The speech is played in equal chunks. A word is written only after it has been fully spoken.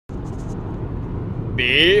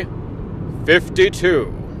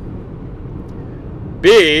B52.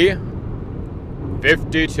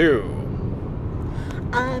 B52.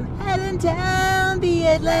 I'm heading down the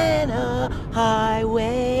Atlanta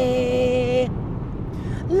highway,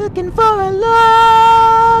 looking for a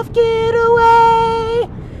love getaway,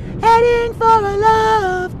 heading for a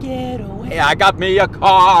love getaway. I got me a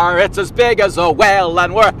car, it's as big as a whale,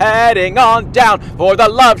 and we're heading on down for the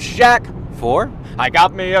Love Shack. I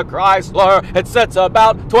got me a Chrysler, it sits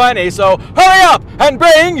about 20, so hurry up and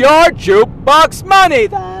bring your jukebox money.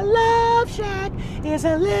 The Love Shack is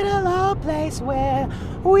a little old place where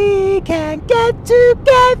we can get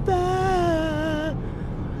together.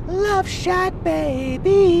 Love Shack,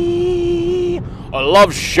 baby. A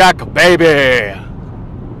Love Shack, baby.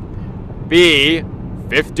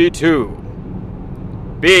 B52.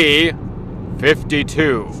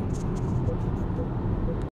 B52.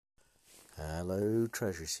 Hello,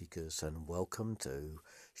 treasure seekers, and welcome to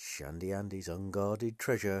Shandy Andy's Unguarded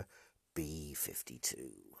Treasure B52.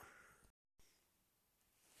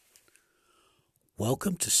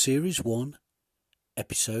 Welcome to Series 1,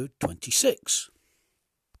 Episode 26.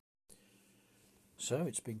 So,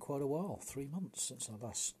 it's been quite a while, 3 months since our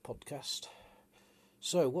last podcast.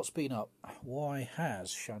 So, what's been up? Why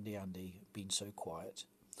has Shandy Andy been so quiet?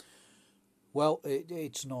 Well,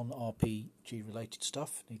 it's non-RPG related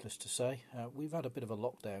stuff, needless to say. We've had a bit of a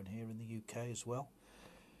lockdown here in the UK as well.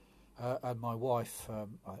 And my wife, I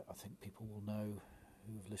think people will know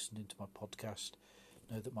who have listened into my podcast,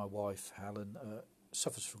 know that my wife, Helen,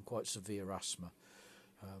 suffers from quite severe asthma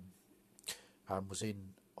and was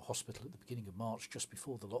in hospital at the beginning of March, just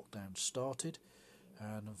before the lockdown started,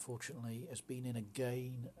 and unfortunately has been in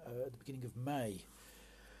again at the beginning of May.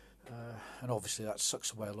 And obviously that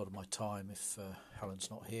sucks away a lot of my time if Helen's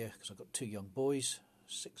not here, because I've got 2 young boys,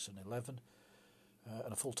 6 and 11,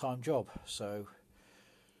 and a full-time job. So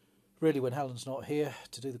really, when Helen's not here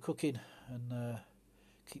to do the cooking and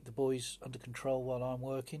keep the boys under control while I'm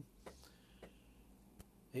working,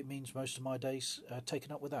 it means most of my days taken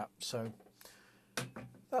up with that. So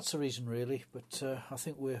that's the reason, really. But I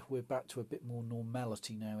think we're back to a bit more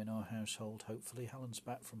normality now in our household. Hopefully, Helen's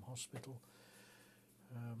back from hospital.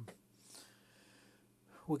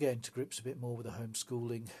 We're getting to grips a bit more with the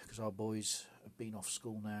homeschooling, because our boys have been off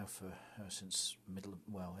school now for since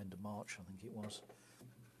end of March, I think it was,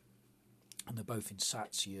 and they're both in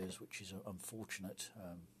SATs years, which is unfortunate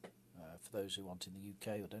for those who aren't in the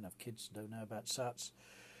UK or don't have kids and don't know about SATs.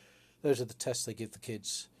 Those are the tests they give the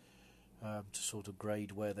kids to sort of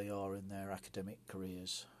grade where they are in their academic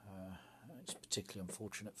careers. It's particularly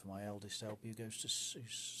unfortunate for my eldest, Albie, who's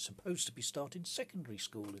supposed to be starting secondary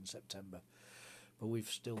school in September. But we've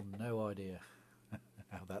still no idea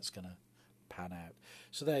how that's going to pan out.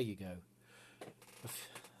 So there you go.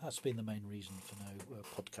 That's been the main reason for no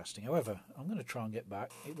podcasting. However, I'm going to try and get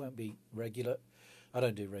back. It won't be regular. I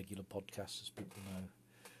don't do regular podcasts, as people know.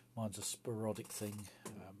 Mine's a sporadic thing.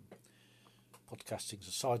 Podcasting's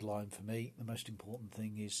a sideline for me. The most important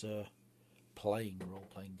thing is playing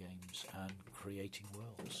role-playing games and creating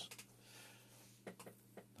worlds.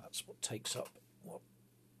 That's what takes up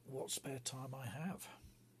what spare time I have.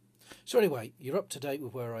 So anyway, you're up to date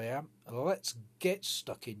with where I am. Let's get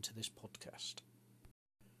stuck into this podcast.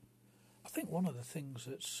 I think one of the things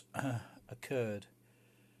that's occurred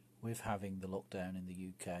with having the lockdown in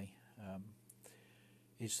the UK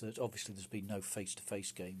is that obviously there's been no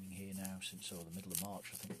face-to-face gaming here now since the middle of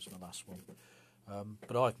March. I think it was my last one.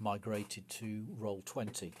 But I've migrated to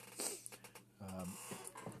Roll20.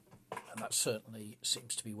 And that certainly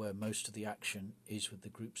seems to be where most of the action is with the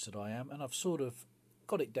groups that I am. And I've sort of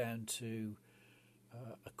got it down to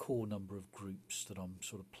a core number of groups that I'm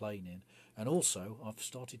sort of playing in. And also, I've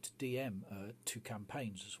started to DM 2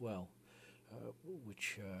 campaigns as well,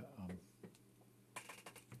 which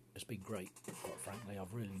has been great, quite frankly.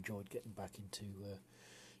 I've really enjoyed getting back into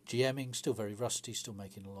GMing. Still very rusty, still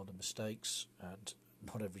making a lot of mistakes, and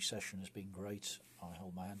not every session has been great. I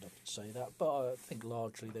hold my hand up and say that, but I think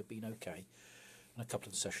largely they've been okay, and a couple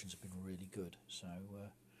of the sessions have been really good. So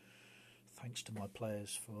thanks to my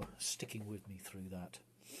players for sticking with me through that.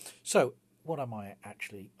 So what am I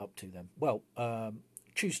actually up to then? Well,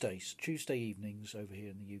 Tuesday evenings over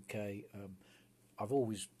here in the UK. I've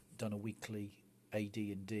always done a weekly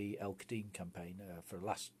AD&D El Qadim campaign for the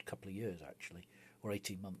last couple of years, actually, or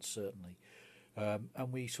 18 months certainly.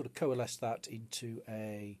 And we sort of coalesced that into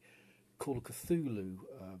a Call of Cthulhu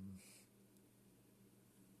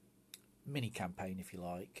mini campaign, if you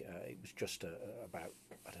like. It was just about,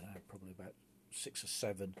 I don't know, probably about 6 or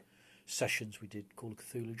 7 sessions we did Call of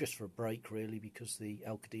Cthulhu, just for a break, really, because the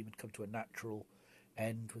El Qadim had come to a natural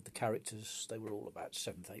end with the characters. They were all about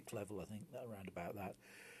 7th, 8th level, I think, around about that.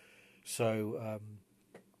 So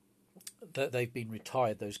they've been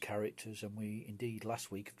retired, those characters, and we indeed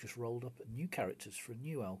last week have just rolled up new characters for a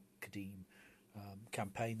new Al Qadim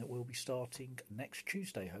campaign that we'll be starting next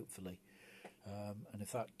Tuesday, hopefully. And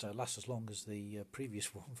if that lasts as long as the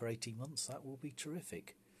previous one for 18 months, that will be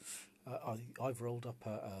terrific. I've rolled up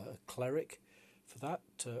a cleric for that,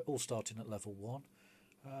 all starting at level 1.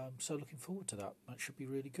 So looking forward to that. That should be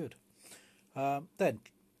really good. Then,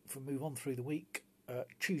 if we move on through the week,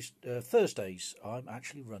 Thursdays, I'm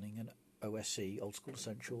actually running an OSE, Old School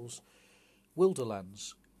Essentials,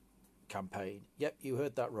 Wilderlands campaign. Yep, you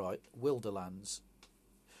heard that right, Wilderlands.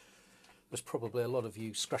 There's probably a lot of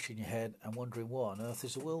you scratching your head and wondering what on earth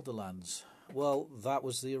is a Wilderlands. Well, that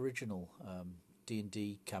was the original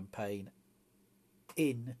D&D campaign,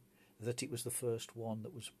 in that it was the first one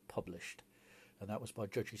that was published, and that was by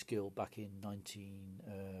Judges Guild back in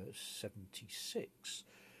 1976,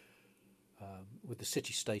 with the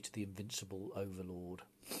city-state of the Invincible Overlord.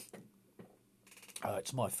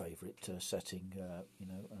 It's my favourite setting,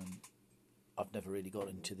 I've never really got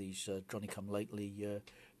into these Johnny-come-lately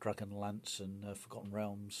Dragonlance and Forgotten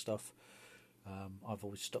Realms stuff. I've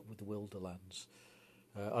always stuck with the Wilderlands.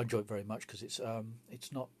 I enjoy it very much because it's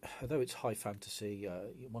not, although it's high fantasy,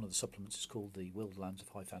 one of the supplements is called the Wilderlands of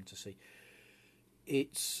High Fantasy.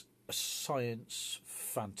 It's a science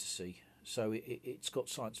fantasy, so it's got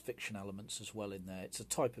science fiction elements as well in there. It's a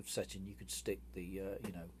type of setting you could stick the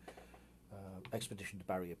Expedition to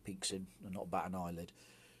Barrier Peaks in and not bat an eyelid.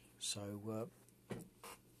 So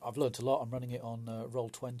I've learnt a lot. I'm running it on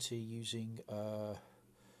Roll20 using, I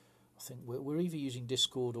think we're either using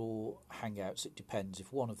Discord or Hangouts. It depends.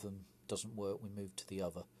 If one of them doesn't work, we move to the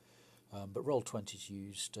other. But Roll20 is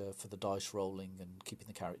used for the dice rolling and keeping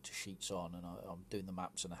the character sheets on, and I'm doing the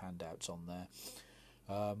maps and the handouts on there.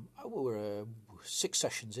 We're 6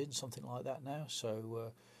 sessions in, something like that now,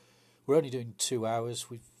 so we're only doing 2 hours.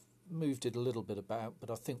 We've moved it a little bit about, but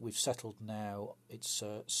I think we've settled now. It's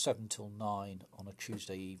 7 till 9 on a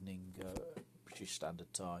Tuesday evening, British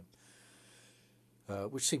Standard Time,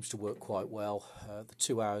 which seems to work quite well. The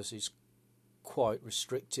 2 hours is quite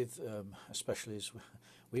restrictive, especially as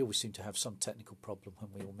we always seem to have some technical problem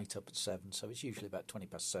when we all meet up at 7, so it's usually about 20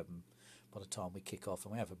 past 7 by the time we kick off,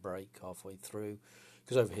 and we have a break halfway through,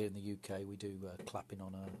 because over here in the UK we do clapping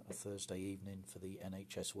on a Thursday evening for the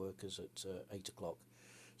NHS workers at 8 o'clock.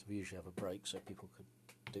 So we usually have a break so people could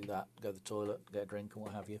do that, go to the toilet, get a drink and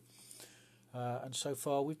what have you. And so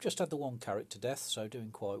far we've just had the one character death, so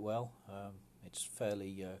doing quite well. It's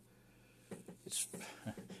fairly,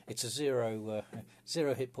 it's a zero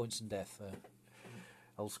hit points and death.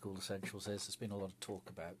 Old School Essentials says there's been a lot of talk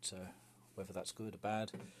about whether that's good or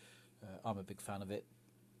bad. I'm a big fan of it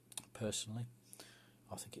personally.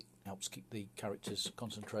 I think it helps keep the characters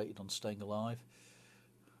concentrated on staying alive.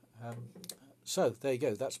 So there you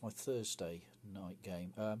go. That's my Thursday night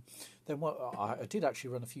game. Then I did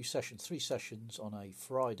actually run a few sessions, 3 sessions on a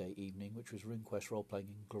Friday evening, which was RuneQuest role playing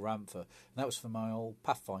in Glorantha, and that was for my old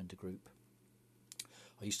Pathfinder group.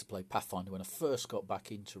 I used to play Pathfinder when I first got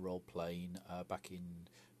back into role playing, back in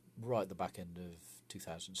right at the back end of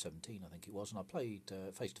 2017, I think it was, and I played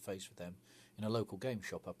face to face with them in a local game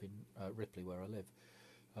shop up in Ripley, where I live,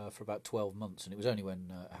 for about 12 months, and it was only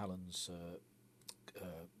when Helen's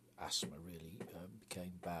asthma really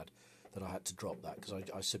became bad that I had to drop that, because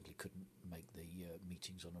I simply couldn't make the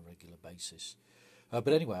meetings on a regular basis. But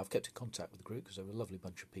anyway, I've kept in contact with the group because they were a lovely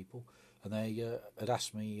bunch of people, and they had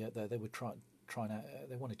asked me, they were trying out,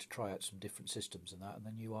 they wanted to try out some different systems and that, and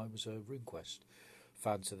they knew I was a RuneQuest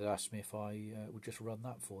fan, so they asked me if I would just run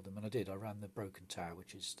that for them, and I did. I ran the Broken Tower,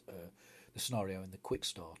 which is the scenario in the Quick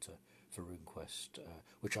Starter for RuneQuest,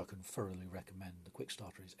 which I can thoroughly recommend. The Quick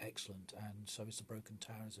Starter is excellent, and so is the Broken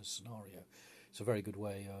Tower as a scenario. It's a very good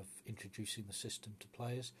way of introducing the system to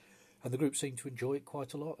players, and the group seemed to enjoy it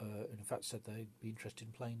quite a lot, and in fact said they'd be interested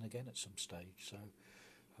in playing again at some stage, so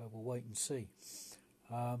we'll wait and see.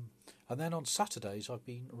 And then on Saturdays I've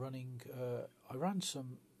been running, I ran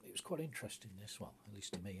some, it was quite interesting this, well, at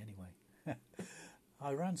least to me anyway,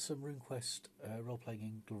 I ran some RuneQuest role-playing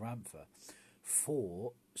in Glorantha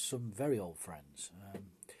for some very old friends.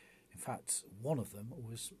 In fact, one of them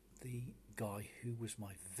was the guy who was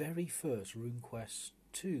my very first RuneQuest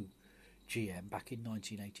 2 GM back in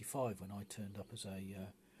 1985 when I turned up as a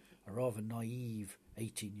rather naive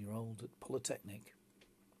 18-year-old at Polytechnic.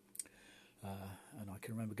 And I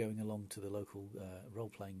can remember going along to the local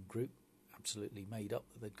role-playing group, absolutely made up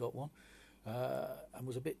that they'd got one, and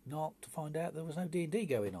was a bit knocked to find out there was no D&D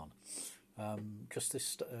going on. just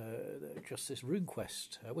this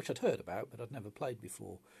RuneQuest, which I'd heard about but I'd never played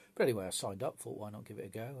before. But anyway, I signed up, thought why not give it a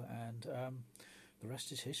go, and the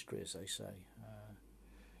rest is history, as they say.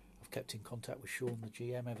 I've kept in contact with Sean, the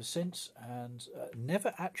GM, ever since, and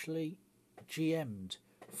never actually GM'd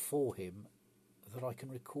for him that I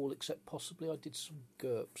can recall, except possibly I did some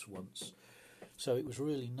GURPS once. So it was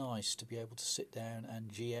really nice to be able to sit down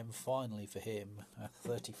and GM finally for him,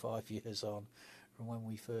 35 years on from when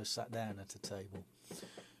we first sat down at a table.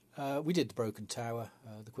 We did the Broken Tower,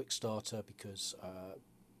 the quick starter, because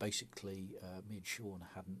basically me and Sean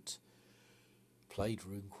hadn't played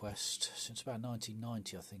RuneQuest since about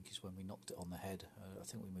 1990, I think, is when we knocked it on the head. I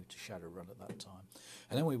think we moved to Shadowrun at that time.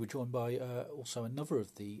 And then we were joined by also another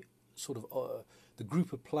of the sort of the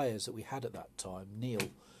group of players that we had at that time, Neil.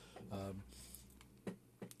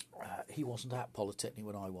 He wasn't at Polytechnic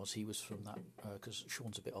when I was. He was from that, because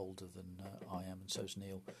Sean's a bit older than I am, and so's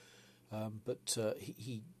Neil. But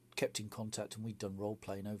he kept in contact, and we'd done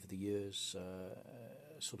role-playing over the years.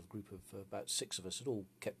 A sort of group of about 6 of us had all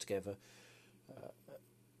kept together.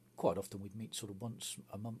 Quite often we'd meet sort of once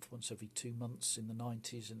a month, once every 2 months in the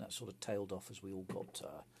 90s, and that sort of tailed off as we all got,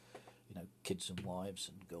 kids and wives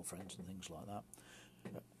and girlfriends and things like that.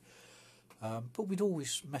 But we'd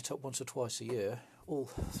always met up once or twice a year, all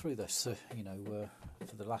through this,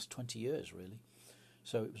 for the last 20 years, really.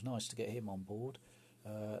 So it was nice to get him on board.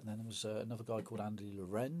 And then there was another guy called Andy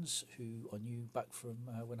Lorenz, who I knew back from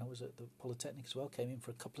when I was at the Polytechnic as well, came in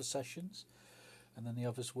for a couple of sessions. And then the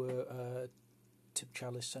others were Tim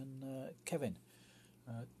Chalice and Kevin.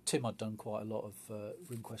 Tim I'd done quite a lot of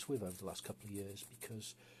RuneQuest with over the last couple of years,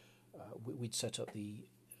 because we'd set up the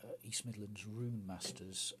East Midlands Rune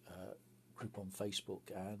Masters group on Facebook,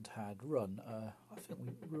 and had run, I think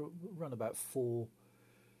we run about four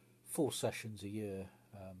sessions a year,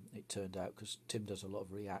 it turned out, because Tim does a lot of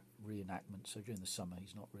reenactment, so during the summer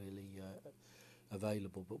he's not really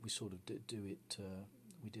available, but we sort of do it,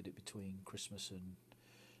 we did it between Christmas and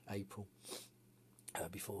April,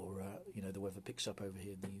 before the weather picks up over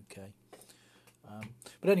here in the UK.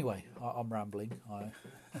 But anyway, I'm rambling,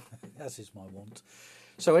 as is my wont.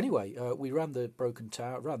 So anyway, we ran the Broken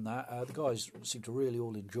Tower, the guys seemed to really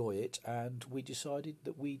all enjoy it, and we decided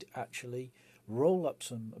that we'd actually roll up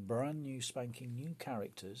some brand new spanking new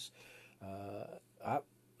characters at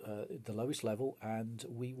the lowest level, and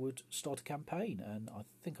we would start a campaign. And I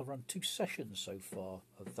think I've run 2 sessions so far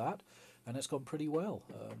of that, and it's gone pretty well.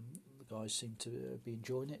 The guys seem to be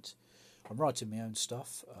enjoying it. I'm writing my own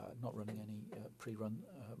stuff, not running any pre-run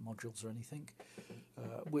modules or anything.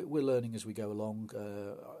 We're learning as we go along,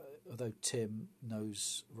 although Tim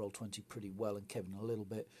knows Roll20 pretty well, and Kevin a little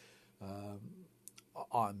bit.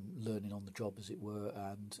 I'm learning on the job, as it were,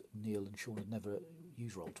 and Neil and Sean had never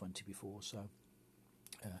used Roll20 before, so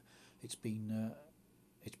it's been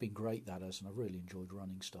great, that has, and I've really enjoyed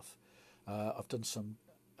running stuff. I've done some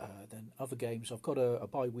then other games. I've got a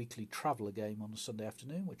bi-weekly Traveller game on a Sunday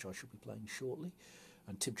afternoon, which I should be playing shortly,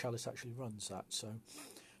 and Tim Chalice actually runs that. So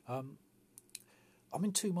I'm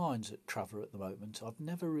in 2 minds at Traveller at the moment. I've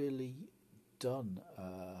never really done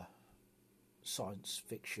science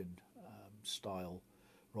fiction style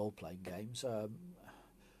role-playing games. I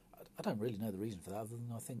don't really know the reason for that, other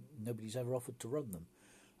than I think nobody's ever offered to run them.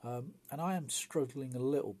 And I am struggling a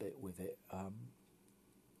little bit with it.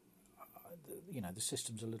 The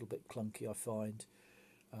system's a little bit clunky, I find.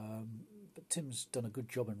 But Tim's done a good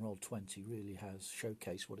job in Roll20, really has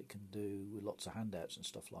showcased what it can do with lots of handouts and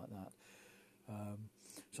stuff like that.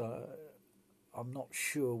 So I'm not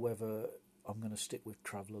sure whether I'm going to stick with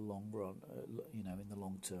Traveller long run, in the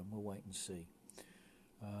long term. We'll wait and see.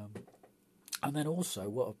 And then also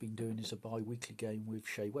what I've been doing is a bi-weekly game with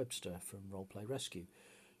Shay Webster from Roleplay Rescue.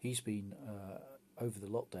 He's been, over the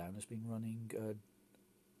lockdown, has been running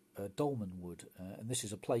Dolmenwood, and this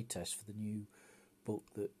is a play test for the new book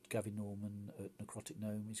that Gavin Norman at Necrotic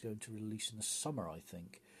Gnome is going to release in the summer, I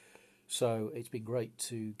think. So it's been great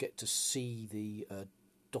to get to see the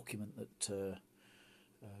document that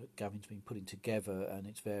Gavin's been putting together and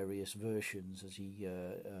its various versions as he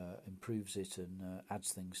improves it and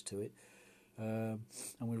adds things to it. And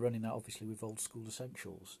we're running that obviously with Old School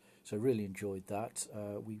Essentials. So really enjoyed that.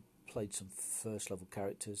 We played some first level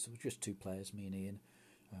characters. There was just 2 players, me and Ian,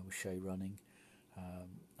 with Shay running.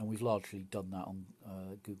 And we've largely done that on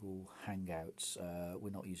Google Hangouts.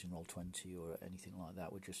 We're not using Roll20 or anything like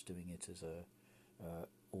that. We're just doing it as a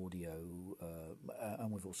audio,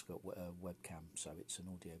 and we've also got a webcam, so it's an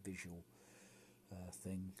audio-visual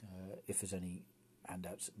thing. If there's any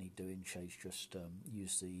handouts that need doing, Shay's just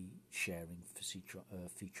used the sharing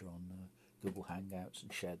feature on Google Hangouts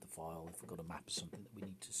and shared the file if we've got a map or something that we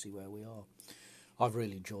need to see where we are. I've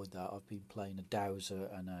really enjoyed that. I've been playing a Dowser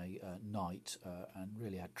and a Knight and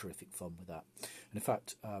really had terrific fun with that. And in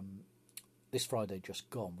fact, this Friday just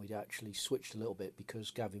gone, we'd actually switched a little bit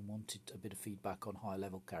because Gavin wanted a bit of feedback on higher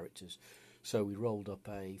level characters. So we rolled up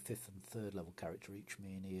a 5th and 3rd level character each,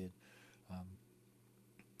 me and Ian.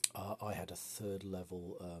 I had a 3rd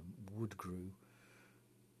level Woodgrew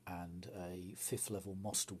and a 5th level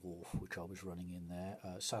Moster Wolf, which I was running in there.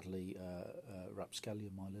 Sadly,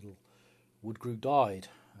 Rapscallion, my little Woodgrew, died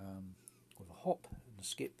with a hop and a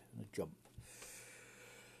skip and a jump.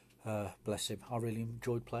 Bless him. I really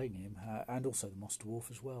enjoyed playing him, and also the Moster Wolf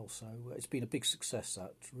as well. So it's been a big success.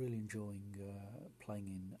 That really enjoying playing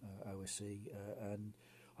in OSE, and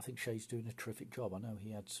I think Shay's doing a terrific job. I know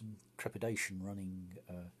he had some trepidation running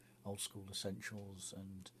old school essentials,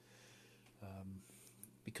 and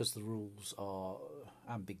because the rules are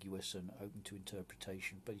ambiguous and open to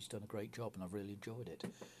interpretation, but he's done a great job, and I've really enjoyed it.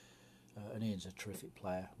 And Ian's a terrific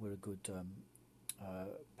player. We're a good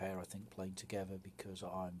pair, I think, playing together, because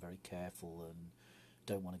I'm very careful and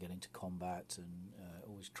don't want to get into combat and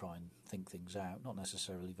always try and think things out. Not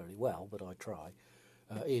necessarily very well, but I try.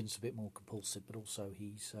 Ian's a bit more compulsive, but also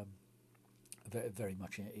he's very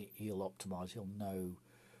much, he'll optimise, he'll know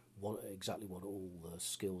exactly what all the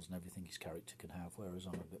skills and everything his character can have, whereas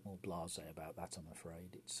I'm a bit more blasé about that, I'm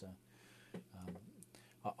afraid. It's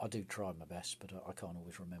I do try my best, but I can't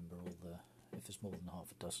always remember all the, if there's more than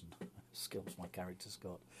half a dozen skills my character's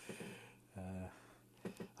got.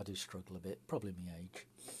 I do struggle a bit, probably my age.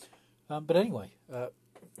 But anyway,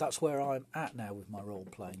 that's where I'm at now with my role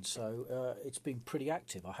playing. So it's been pretty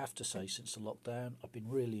active, I have to say, since the lockdown. I've been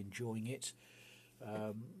really enjoying it,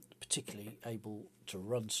 particularly able to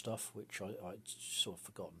run stuff, which I'd sort of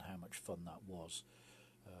forgotten how much fun that was.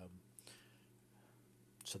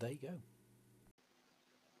 So there you go.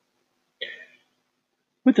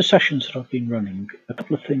 With the sessions that I've been running, a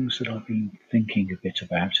couple of things that I've been thinking a bit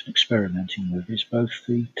about and experimenting with is both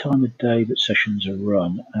the time of day that sessions are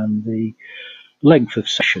run and the length of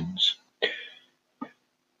sessions.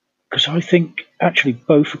 Because I think actually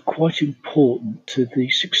both are quite important to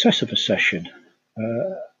the success of a session.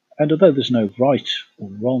 And although there's no right or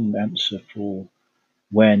wrong answer for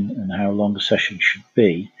when and how long a session should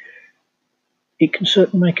be, it can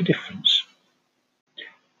certainly make a difference.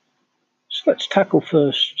 So let's tackle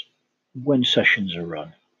first when sessions are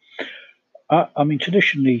run. I mean,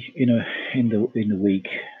 traditionally, in the week,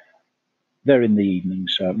 they're in the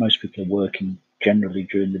evenings. Most people are working generally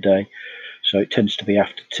during the day, so it tends to be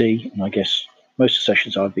after tea. And I guess most of the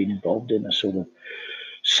sessions I've been involved in are sort of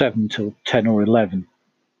 7 till 10 or 11.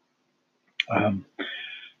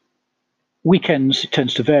 Weekends, it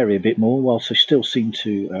tends to vary a bit more, whilst they still seem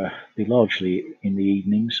to be largely in the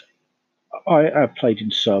evenings. I have played in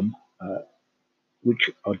some,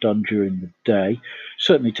 which are done during the day.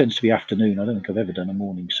 Certainly tends to be afternoon. I don't think I've ever done a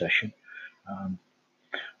morning session.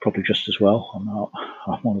 Probably just as well.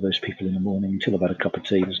 I'm one of those people in the morning, until I've had a cup of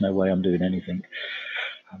tea, there's no way I'm doing anything.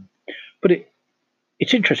 But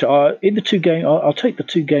it's interesting. In the two games, I'll take the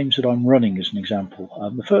two games that I'm running as an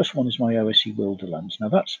example. The first one is my OSE Wilderlands. Now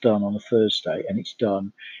that's done on a Thursday, and it's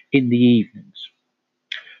done in the evenings.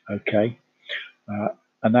 Okay.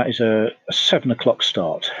 And that is a 7 o'clock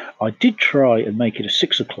start. I did try and make it a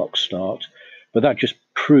 6 o'clock start, but that just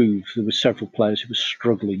proved there were several players who were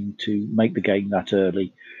struggling to make the game that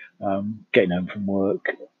early, getting home from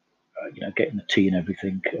work, getting the tea and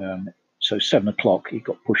everything. So 7 o'clock it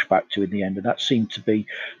got pushed back to in the end, and that seemed to be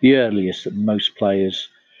the earliest that most players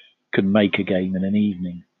can make a game in an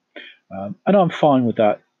evening. And I'm fine with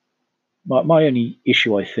that. My only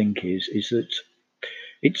issue, I think, is that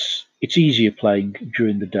it's easier playing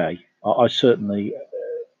during the day. I certainly,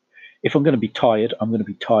 if I'm going to be tired, I'm going to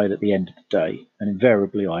be tired at the end of the day, and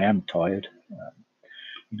invariably I am tired.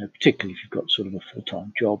 Particularly if you've got sort of a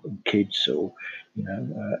full-time job and kids, or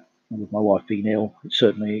with my wife being ill,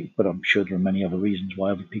 certainly. But I'm sure there are many other reasons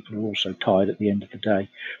why other people are also tired at the end of the day.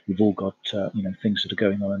 We've all got things that are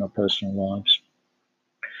going on in our personal lives,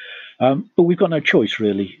 but we've got no choice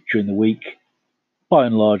really during the week. By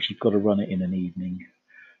and large, you've got to run it in an evening.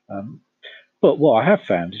 But what I have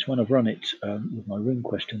found is when I've run it with my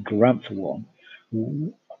RuneQuest and Glorantha one,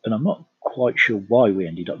 and I'm not quite sure why we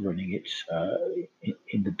ended up running it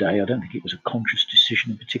in the day. I don't think it was a conscious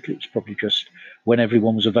decision in particular. It's probably just when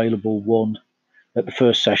everyone was available, one at the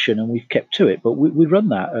first session, and we've kept to it. But we run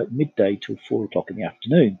that at midday till 4 o'clock in the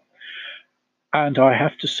afternoon. And I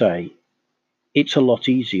have to say, it's a lot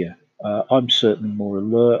easier. I'm certainly more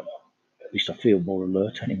alert. At least I feel more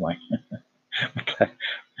alert anyway.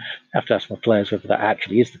 I have to ask my players whether that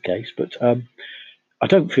actually is the case, but I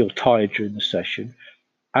don't feel tired during the session.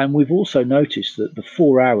 And we've also noticed that the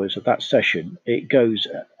 4 hours of that session, it goes,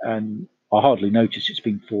 and I hardly notice it's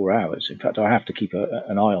been 4 hours. In fact, I have to keep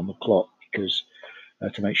an eye on the clock because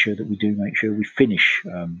to make sure that we finish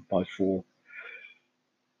by 4.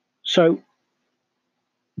 So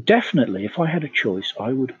definitely, if I had a choice,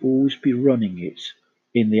 I would always be running it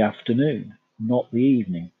in the afternoon, not the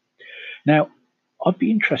evening. Now, I'd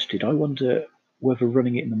be interested. I wonder whether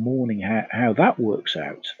running it in the morning, how that works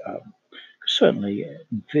out. Certainly,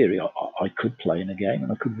 in theory, I could play in a game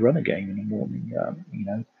and I could run a game in the morning.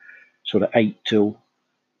 Sort of 8 till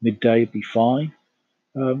midday would be fine.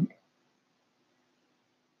 But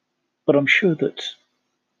I'm sure that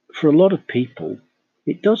for a lot of people,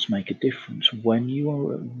 it does make a difference when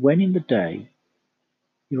in the day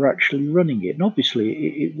you're actually running it. And obviously,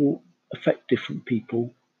 it will affect different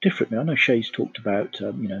people differently. I know Shay's talked about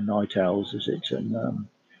night owls, is it? And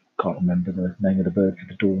can't remember the name of the bird for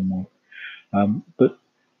the dawn one. But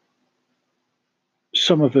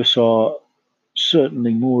some of us are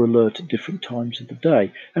certainly more alert at different times of the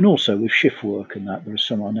day, and also with shift work and that. There are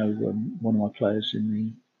some, I know one of my players in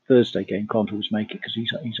the Thursday game can't always make it because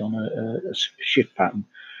he's on a shift pattern,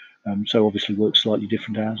 so obviously works slightly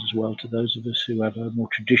different hours as well to those of us who have a more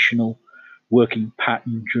traditional working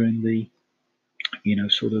pattern during the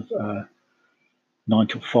sort of 9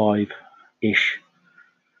 till 5 ish.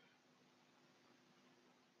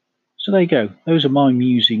 So there you go. Those are my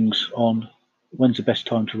musings on when's the best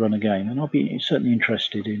time to run a game, and I'll be certainly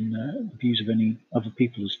interested in the views of any other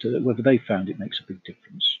people as to whether they found it makes a big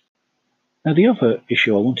difference. Now, the other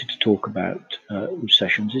issue I wanted to talk about with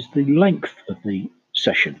sessions is the length of the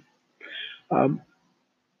session.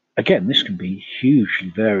 Again, this can be hugely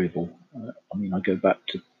variable. I go back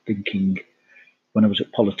to thinking when I was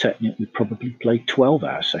at Polytechnic, we probably played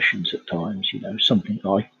 12-hour sessions at times, something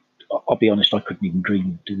I'll be honest, I couldn't even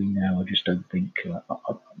dream of doing now. I just don't think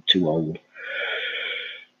I'm too old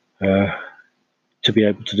to be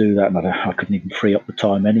able to do that. And I couldn't even free up the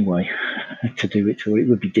time anyway to do it, so it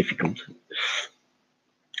would be difficult.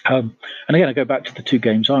 And again, I go back to the 2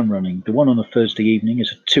 games I'm running. The one on a Thursday evening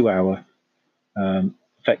is a 2-hour,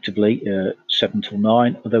 effectively 7 till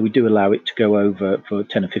 9, although we do allow it to go over for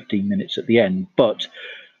 10 or 15 minutes at the end. But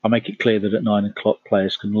I make it clear that at 9 o'clock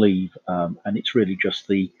players can leave, and it's really just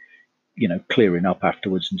the clearing up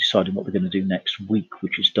afterwards and deciding what they're going to do next week,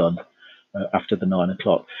 which is done after the 9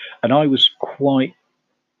 o'clock. And I was quite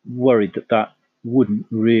worried that wouldn't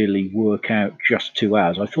really work out just 2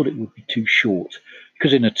 hours. I thought it would be too short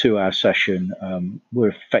because in a 2-hour session, we're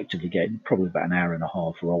effectively getting probably about an hour and a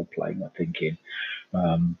half role playing, I'm thinking,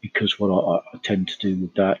 because what I tend to do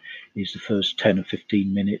with that is the first 10 or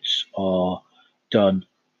 15 minutes are done.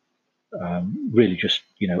 Really just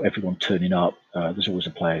everyone turning up. There's always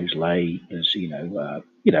a player who's late. There's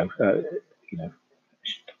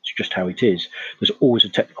it's just how it is. There's always a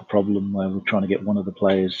technical problem where we're trying to get one of the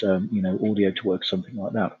players audio to work, something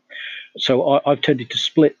like that. So I've tended to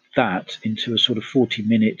split that into a sort of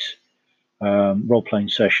 40-minute role-playing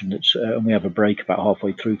session. And we have a break about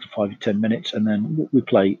halfway through for 5 or 10 minutes, and then we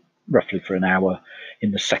play roughly for an hour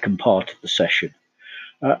in the second part of the session.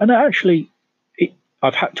 And actually,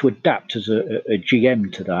 I've had to adapt as a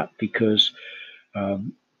GM to that because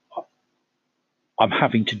I'm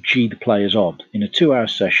having to G the players on. In a 2-hour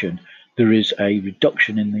session, there is a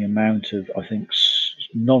reduction in the amount of, I think,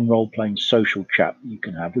 non-role-playing social chat you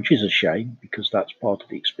can have, which is a shame because that's part of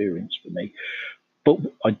the experience for me. But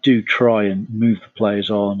I do try and move the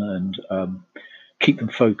players on and keep them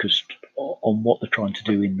focused on what they're trying to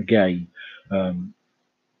do in the game. And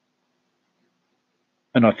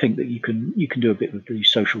I think that you can do a bit of the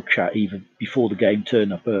social chat either before the game,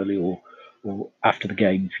 turn up early, or after the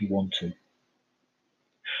game if you want to.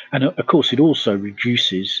 And of course, it also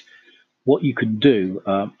reduces what you can do.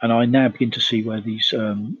 And I now begin to see where these, sort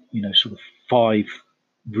of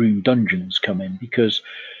 5-room dungeons come in, because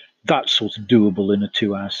that's sort of doable in a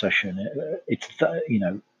 2-hour session.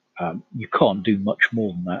 You can't do much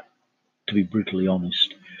more than that, to be brutally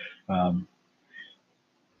honest. And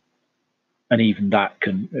even that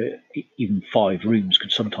even 5 rooms can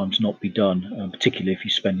sometimes not be done, particularly if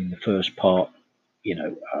you're spending the first part,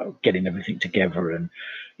 getting everything together and,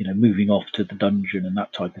 moving off to the dungeon and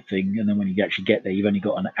that type of thing. And then when you actually get there, you've only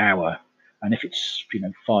got an hour. And if it's,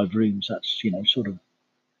 5 rooms, that's, sort of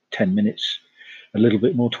 10 minutes, a little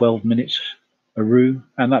bit more, 12 minutes a room.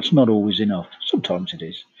 And that's not always enough. Sometimes it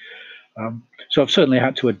is. So I've certainly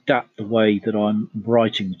had to adapt the way that I'm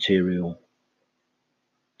writing material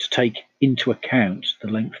to take into account the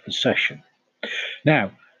length of the session. Now,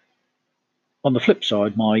 On the flip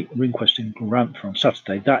side, my RuneQuest in Glorantha on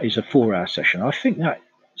Saturday, that is a 4-hour session. I think that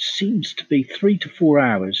seems to be 3 to 4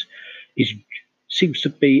 hours seems to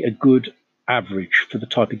be a good average for the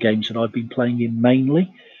type of games that I've been playing in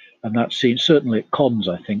mainly. And that seems, certainly at cons,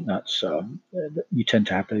 I think that's you tend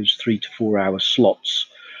to have those 3 to 4 hour slots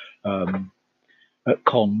at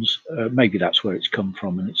cons. Maybe that's where it's come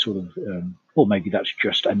from, and it's sort of, or maybe that's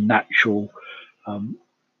just a natural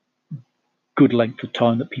good length of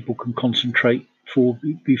time that people can concentrate for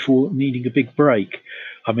before needing a big break.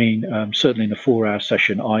 I mean, certainly in a 4-hour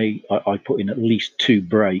session, I put in at least 2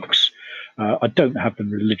 breaks. I don't have them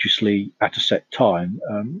religiously at a set time.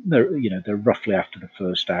 They're roughly after the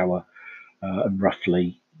first hour, and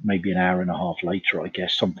roughly maybe an hour and a half later, I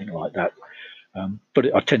guess, something like that.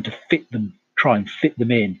 But I tend to try and fit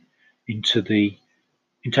them into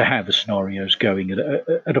how the scenario is going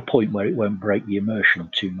at a point where it won't break the immersion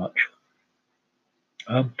too much.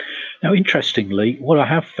 Now, interestingly, what I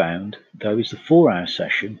have found, though, is the 4-hour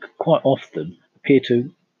session quite often appear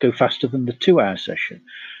to go faster than the 2-hour session.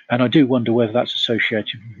 And I do wonder whether that's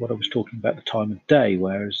associated with what I was talking about, the time of day,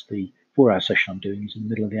 whereas the 4-hour session I'm doing is in the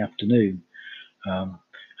middle of the afternoon. And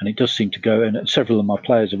it does seem to go, and several of my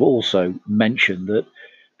players have also mentioned that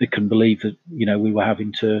they couldn't believe that, we were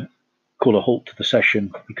having to call a halt to the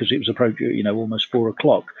session because it was approaching, almost 4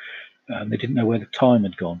 o'clock. They didn't know where the time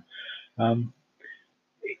had gone.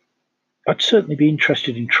 I'd certainly be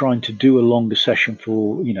interested in trying to do a longer session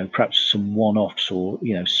for, perhaps some one-offs or,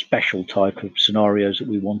 special type of scenarios that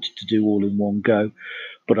we wanted to do all in one go.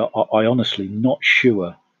 But I honestly not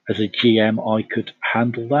sure as a GM I could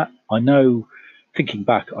handle that. I know, thinking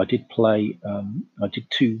back, I did play, I did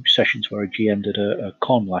 2 sessions where I GM'd at a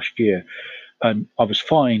con last year. And I was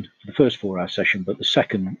fine for the first 4-hour session, but the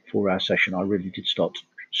second 4-hour session, I really did start to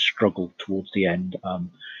struggle towards the end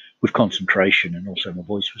with concentration, and also my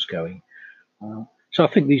voice was going. So I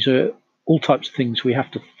think these are all types of things we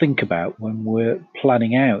have to think about when we're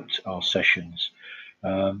planning out our sessions.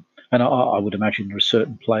 And I would imagine there are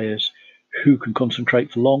certain players who can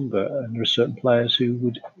concentrate for longer, and there are certain players who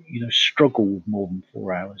would, struggle with more than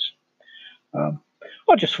 4 hours. I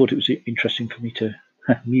just thought it was interesting for me to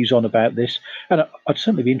muse on about this, and I'd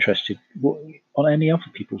certainly be interested on any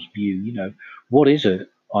other people's view. What is an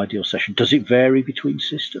ideal session? Does it vary between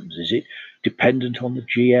systems? Is it dependent on the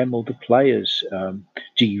GM or the players?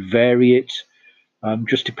 Do you vary it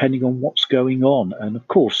just depending on what's going on? And of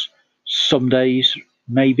course, some days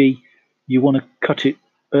maybe you want to cut it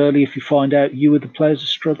early if you find out you or the players are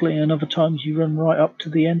struggling, and other times you run right up to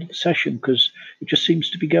the end of the session because it just seems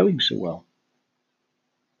to be going so well.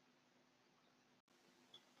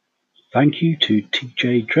 Thank you to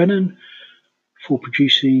TJ Drennan for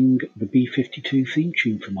producing the B52 theme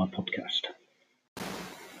tune for my podcast.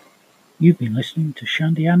 You've been listening to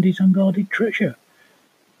Shandy Andy's Unguarded Treasure.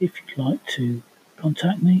 If you'd like to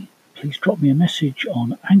contact me, please drop me a message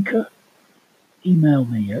on Anchor, email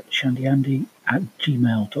me at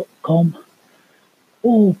shandyandy@gmail.com,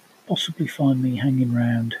 or possibly find me hanging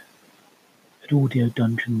around at Audio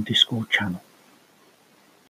Dungeon Discord channel.